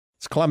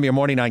Columbia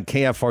Morning on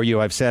KFRU.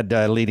 I've said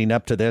leading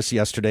up to this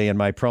yesterday in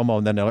my promo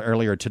and then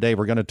earlier today,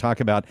 we're going to talk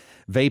about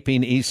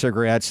vaping,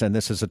 e-cigarettes, and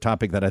this is a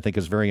topic that I think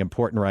is very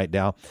important right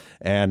now.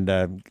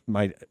 And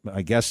my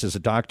guest is a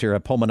doctor, a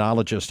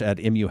pulmonologist at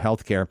MU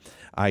Healthcare.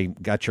 I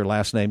got your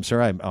last name,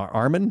 sir. I'm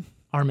Armin?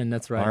 Armin,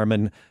 that's right.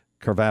 Armin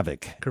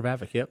Krvavac.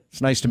 Krvavac, yep.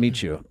 It's nice to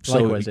meet you.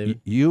 Likewise, so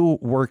David. You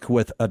work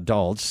with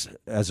adults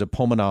as a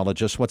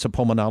pulmonologist. What's a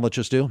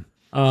pulmonologist do?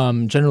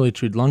 Generally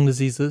treat lung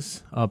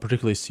diseases,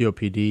 particularly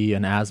COPD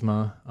and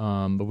asthma,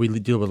 but we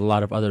deal with a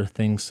lot of other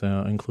things,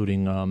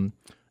 including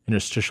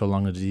interstitial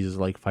lung diseases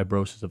like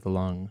fibrosis of the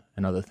lung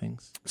and other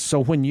things. So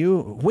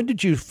when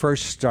did you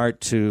first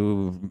start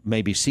to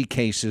maybe see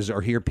cases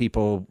or hear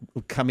people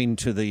coming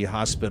to the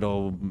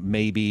hospital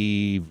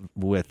maybe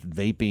with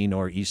vaping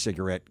or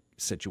e-cigarette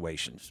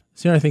situations?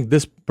 So I think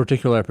this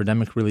particular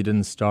epidemic really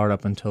didn't start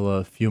up until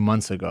a few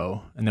months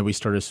ago, and then we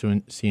started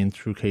seeing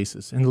true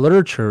cases. In the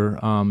literature,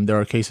 there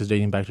are cases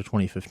dating back to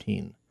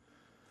 2015.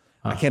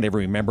 I can't ever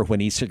remember when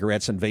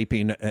e-cigarettes and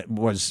vaping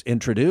was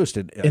introduced.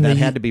 That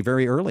had to be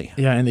very early.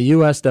 Yeah, in the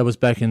U.S., that was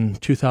back in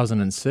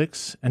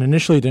 2006. And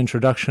initially, the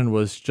introduction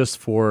was just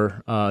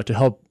for to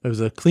help. It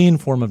was a clean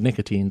form of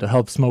nicotine to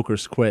help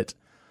smokers quit.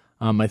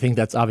 I think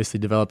that's obviously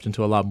developed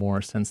into a lot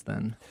more since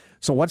then.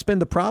 So what's been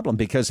the problem?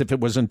 Because if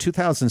it was in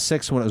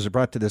 2006 when it was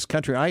brought to this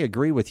country, I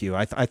agree with you.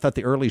 I thought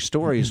the early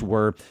stories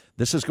were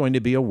this is going to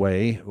be a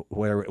way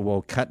where it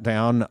will cut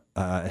down,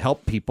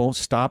 help people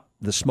stop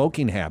the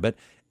smoking habit,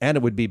 and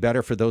it would be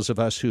better for those of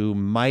us who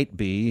might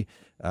be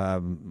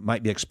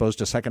exposed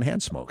to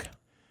secondhand smoke.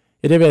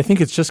 Yeah, David, I think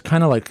it's just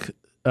kind of like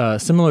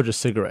similar to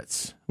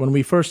cigarettes. When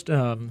we first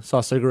saw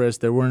cigarettes,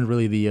 there weren't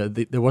really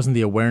there wasn't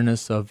the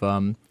awareness of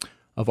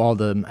all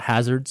the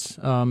hazards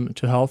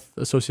to health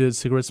associated with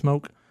cigarette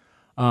smoke.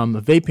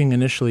 Vaping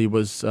initially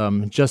was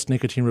just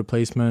nicotine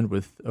replacement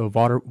with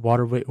water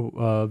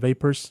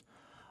vapors,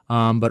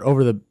 but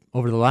over the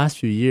last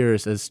few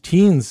years, as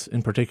teens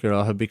in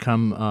particular have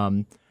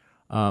become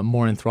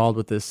more enthralled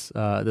with this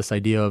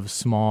idea of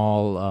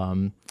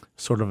small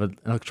sort of an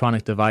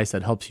electronic device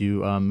that helps you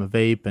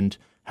vape and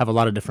have a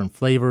lot of different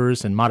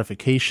flavors and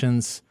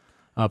modifications,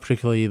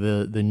 particularly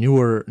the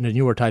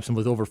newer types, and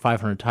with over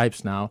 500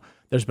 types now,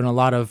 there's been a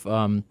lot of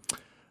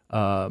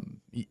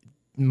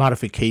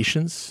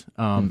modifications,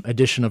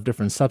 addition of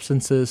different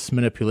substances,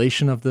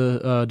 manipulation of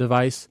the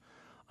device,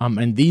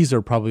 and these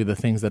are probably the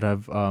things that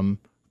have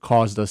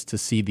caused us to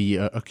see the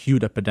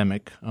acute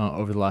epidemic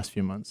over the last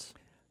few months.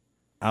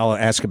 I'll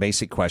ask a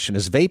basic question.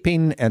 Is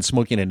vaping and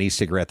smoking an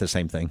e-cigarette the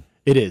same thing?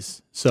 It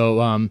is.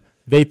 So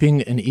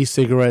vaping and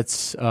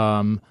e-cigarettes,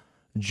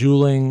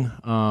 juuling,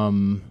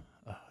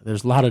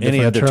 there's a lot of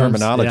different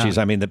terminologies,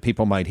 yeah. I mean, that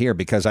people might hear,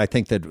 because I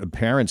think that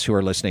parents who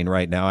are listening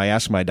right now, I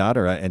asked my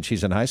daughter, and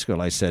she's in high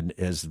school, I said,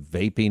 is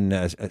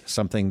vaping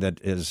something that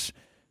is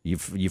you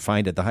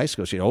find at the high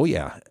school? She said, oh,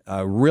 yeah,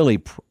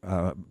 really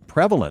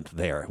prevalent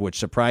there, which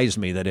surprised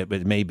me that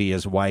it may be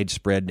as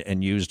widespread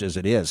and used as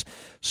it is.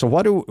 So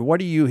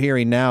what are you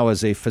hearing now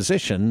as a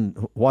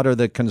physician? What are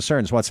the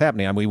concerns? What's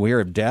happening? I mean, we hear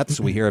of deaths.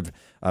 We hear of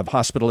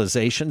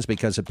hospitalizations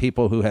because of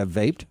people who have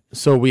vaped.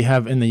 So we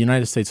have, in the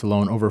United States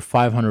alone, over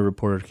 500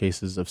 reported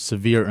cases of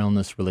severe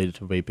illness related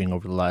to vaping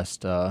over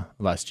the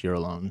last year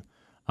alone.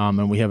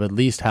 And we have at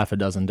least half a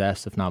dozen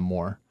deaths, if not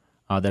more,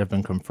 that have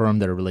been confirmed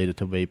that are related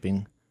to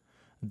vaping.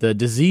 The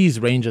disease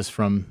ranges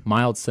from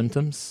mild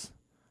symptoms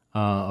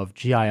of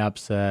GI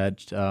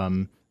upset,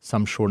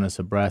 some shortness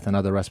of breath, and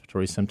other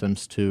respiratory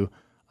symptoms to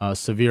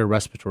severe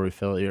respiratory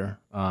failure,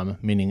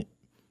 meaning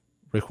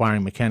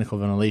requiring mechanical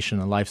ventilation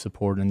and life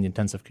support in the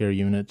intensive care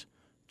unit,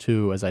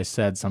 to, as I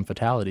said, some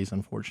fatalities,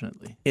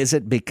 unfortunately. Is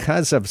it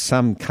because of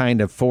some kind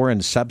of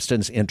foreign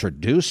substance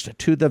introduced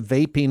to the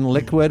vaping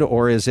liquid,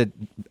 or is it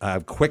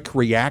a quick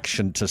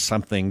reaction to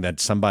something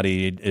that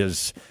somebody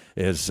is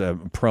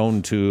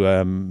prone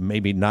to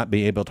maybe not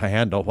be able to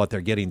handle what they're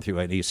getting through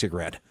an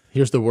e-cigarette?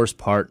 Here's the worst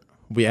part.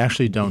 We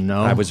actually don't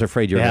know. I was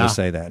afraid you were going to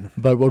say that.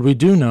 But what we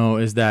do know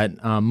is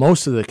that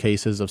most of the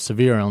cases of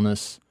severe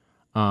illness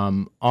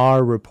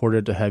are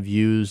reported to have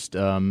used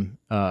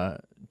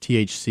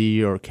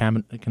THC or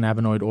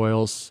cannabinoid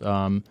oils,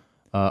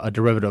 a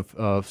derivative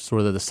of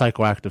sort of the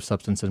psychoactive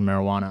substance in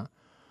marijuana.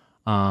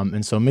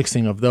 And so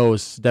mixing of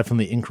those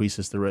definitely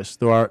increases the risk.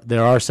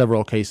 There are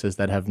several cases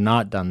that have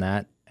not done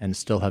that and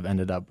still have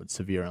ended up with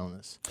severe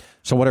illness.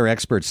 So what are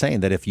experts saying?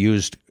 That if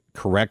used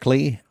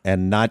correctly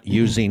and not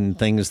using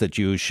things that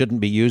you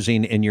shouldn't be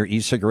using in your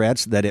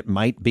e-cigarettes, that it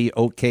might be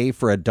okay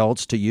for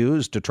adults to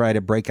use to try to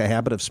break a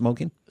habit of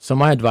smoking? So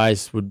my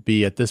advice would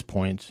be at this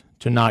point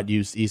to not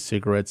use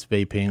e-cigarettes,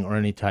 vaping, or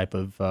any type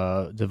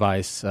of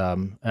device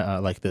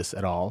like this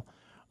at all.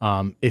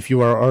 If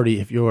you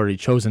already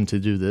chosen to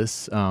do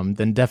this,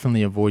 then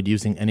definitely avoid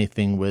using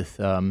anything with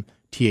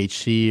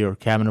THC or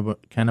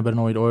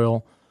cannabinoid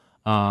oil.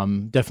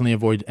 Definitely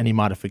avoid any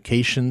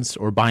modifications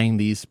or buying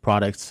these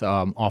products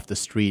off the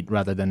street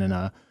rather than in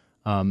a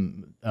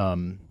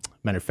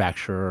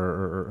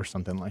manufacturer or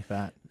something like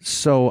that.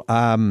 So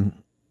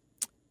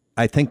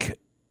I think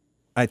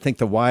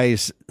the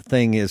wise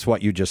thing is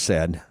what you just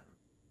said.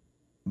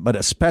 but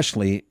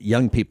especially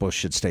young people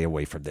should stay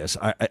away from this.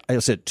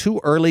 Is it too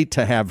early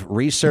to have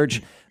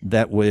research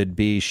that would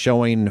be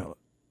showing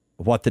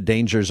what the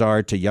dangers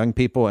are to young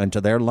people and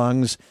to their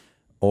lungs,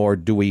 or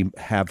do we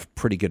have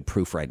pretty good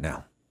proof right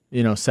now?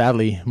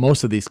 Sadly,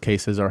 most of these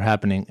cases are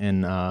happening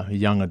in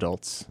young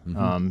adults,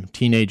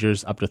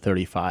 teenagers up to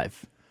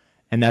 35.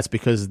 And that's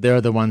because they're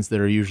the ones that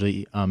are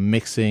usually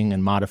mixing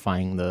and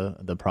modifying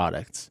the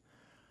products.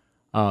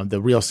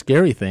 The real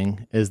scary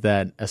thing is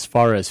that as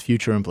far as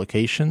future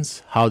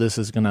implications, how this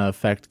is going to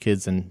affect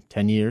kids in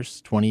 10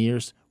 years, 20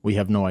 years, we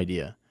have no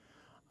idea.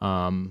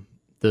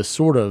 The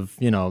sort of,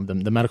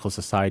 the medical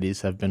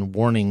societies have been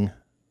warning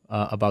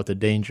about the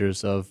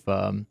dangers of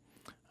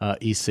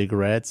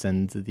e-cigarettes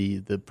and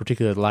the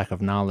particular lack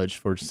of knowledge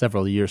for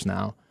several years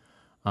now.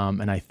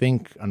 And I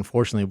think,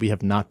 unfortunately, we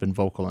have not been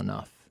vocal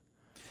enough.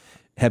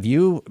 Have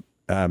you,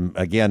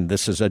 again,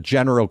 this is a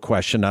general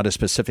question, not a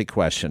specific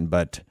question,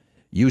 but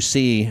you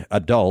see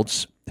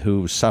adults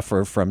who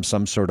suffer from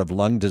some sort of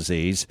lung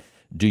disease.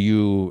 Do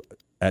you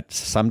at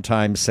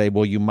sometimes say,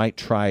 well, you might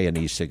try an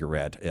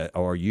e-cigarette,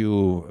 or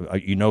you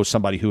know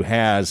somebody who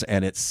has,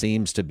 and it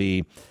seems to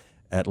be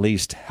at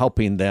least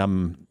helping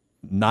them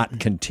not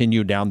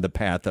continue down the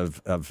path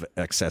of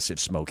excessive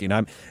smoking?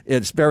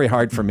 It's very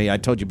hard for me. I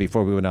told you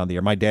before we went on the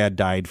air, my dad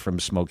died from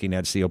smoking,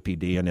 had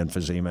COPD and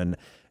emphysema,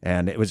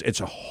 and it's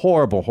a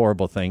horrible,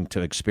 horrible thing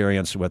to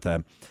experience with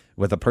a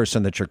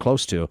person that you're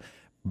close to.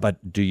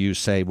 But do you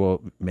say,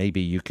 well, maybe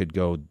you could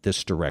go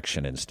this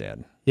direction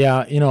instead?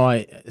 Yeah,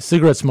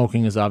 cigarette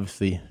smoking is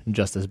obviously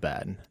just as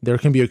bad. There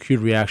can be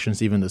acute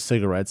reactions even to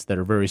cigarettes that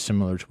are very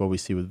similar to what we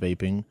see with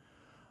vaping,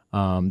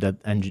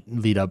 that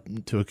lead up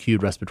to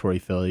acute respiratory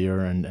failure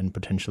and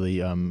potentially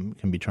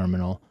can be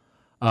terminal.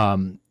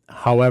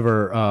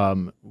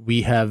 However,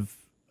 we have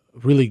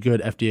really good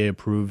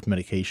FDA-approved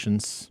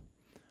medications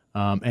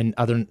and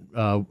other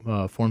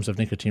forms of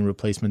nicotine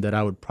replacement that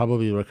I would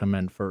probably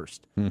recommend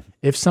first.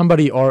 If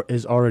somebody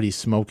is already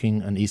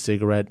smoking an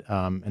e-cigarette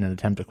in an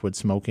attempt to quit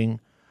smoking,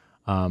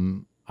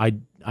 I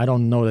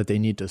don't know that they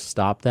need to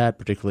stop that,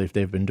 particularly if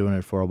they've been doing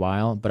it for a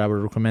while, but I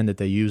would recommend that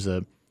they use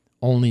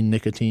only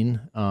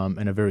nicotine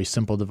and a very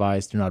simple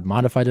device. Do not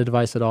modify the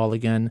device at all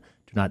again.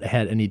 Do not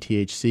add any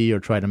THC or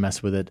try to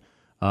mess with it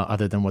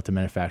other than what the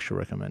manufacturer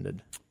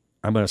recommended.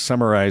 I'm going to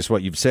summarize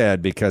what you've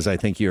said, because I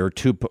think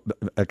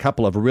a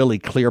couple of really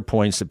clear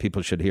points that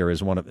people should hear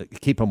is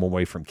keep them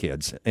away from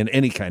kids in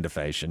any kind of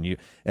fashion.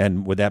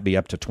 And would that be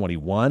up to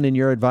 21 in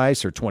your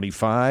advice, or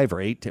 25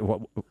 or 18?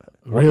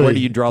 Where do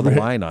you draw the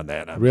line on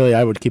that? Really,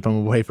 I would keep them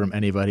away from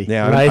anybody.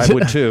 Yeah, right? I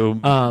would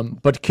too.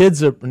 But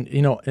kids are,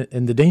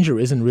 and the danger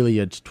isn't really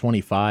at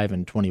 25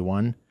 and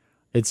 21.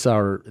 It's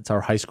our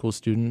high school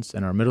students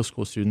and our middle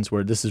school students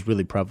where this is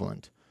really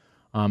prevalent.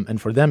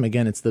 And for them,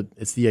 again, it's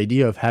the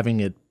idea of having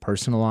it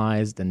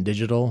personalized and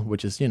digital,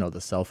 which is, the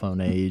cell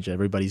phone age.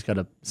 Everybody's got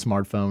a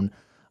smartphone.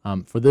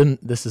 For them,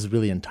 this is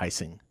really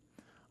enticing.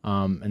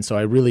 And so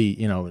I really,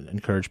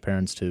 encourage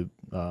parents to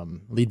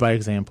lead by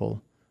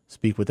example,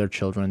 speak with their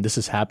children. This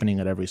is happening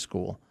at every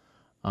school.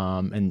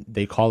 And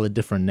they call it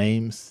different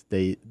names.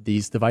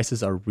 These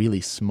devices are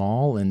really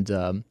small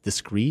and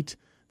discreet.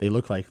 They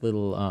look like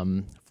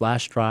little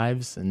flash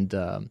drives, and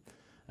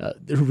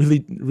they're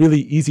really,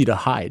 really easy to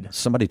hide.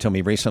 Somebody told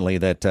me recently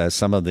that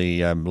some of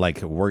the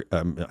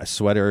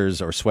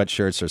sweaters or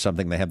sweatshirts or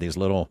something, they have these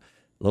little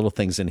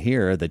things in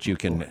here that you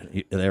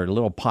can. There are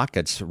little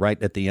pockets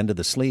right at the end of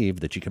the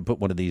sleeve that you can put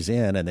one of these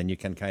in, and then you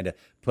can kind of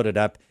put it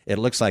up. It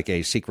looks like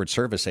a Secret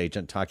Service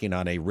agent talking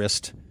on a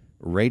wrist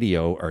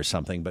radio or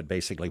something, but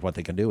basically what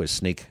they can do is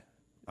sneak.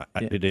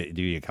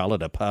 Do you call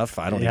it a puff?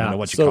 I don't even know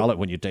what you call it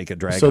when you take a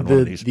drag on one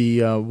of these.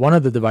 One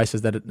of the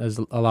devices that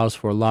allows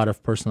for a lot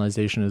of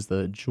personalization is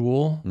the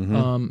Juul,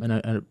 and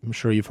I'm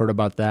sure you've heard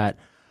about that.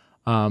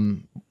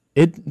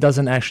 It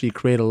doesn't actually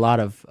create a lot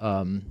of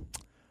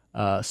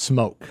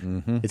smoke.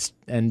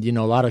 A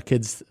lot of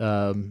kids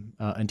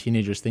and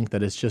teenagers think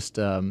that it's just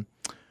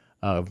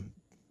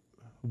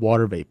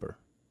water vapor,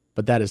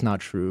 but that is not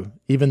true.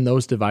 Even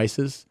those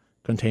devices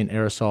contain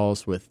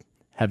aerosols with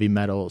heavy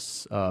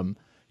metals,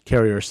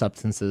 carrier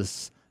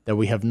substances that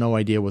we have no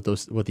idea what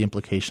the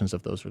implications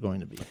of those are going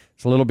to be.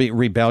 It's a little bit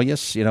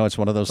rebellious. It's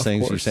one of those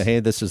things. Course. You say, hey,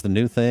 this is the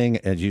new thing.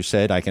 As you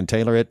said, I can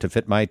tailor it to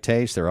fit my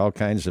taste. There are all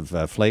kinds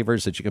of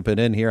flavors that you can put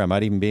in here. I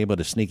might even be able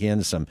to sneak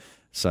in some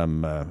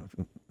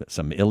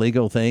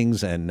illegal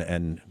things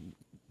and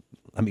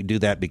let me do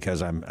that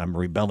because I'm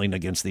rebelling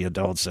against the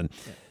adults.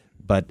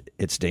 But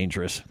it's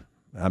dangerous.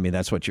 I mean,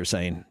 that's what you're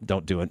saying.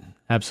 Don't do it.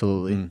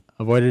 Absolutely.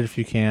 Avoid it if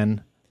you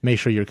can. Make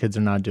sure your kids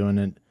are not doing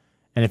it.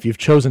 And if you've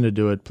chosen to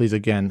do it, please,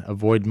 again,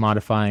 avoid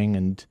modifying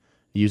and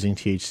using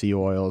THC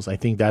oils. I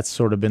think that's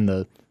sort of been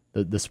the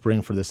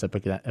spring for this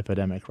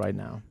epidemic right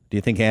now. Do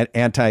you think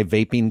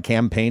anti-vaping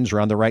campaigns are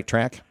on the right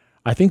track?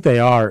 I think they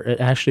are.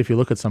 Actually, if you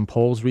look at some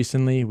polls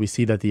recently, we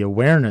see that the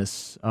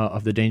awareness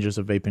of the dangers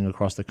of vaping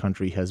across the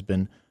country has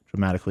been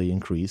dramatically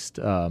increased.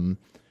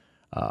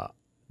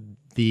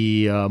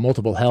 The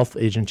multiple health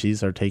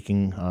agencies are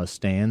taking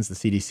stands. The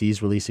CDC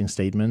is releasing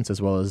statements,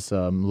 as well as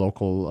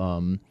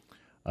local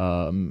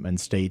and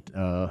state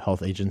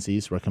health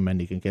agencies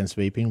recommending against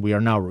vaping. We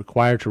are now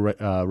required to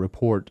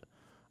report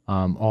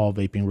all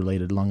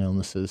vaping-related lung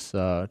illnesses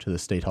to the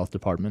state health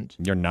department.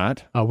 You're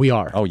not? We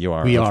are. Oh, you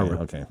are. We okay.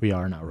 are. Okay. We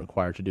are now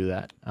required to do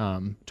that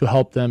to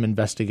help them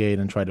investigate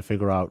and try to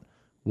figure out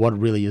what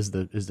really is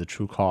the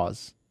true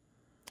cause.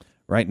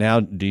 Right now,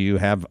 do you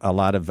have a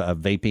lot of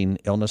vaping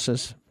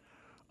illnesses?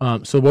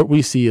 So what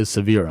we see is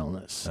severe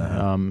illness.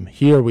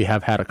 Here we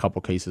have had a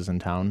couple cases in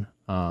town,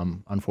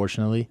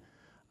 unfortunately.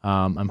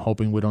 I'm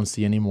hoping we don't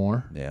see any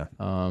more. Yeah.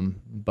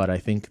 But I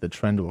think the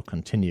trend will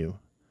continue,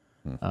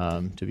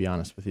 to be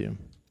honest with you.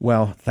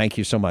 Well, thank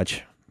you so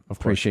much.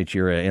 Appreciate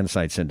your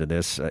insights into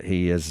this.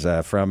 He is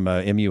from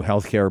MU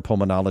Healthcare,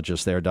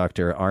 pulmonologist there.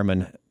 Dr.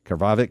 Armin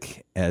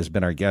Krvavac has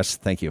been our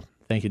guest. Thank you.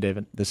 Thank you,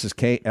 David. This is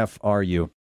KFRU.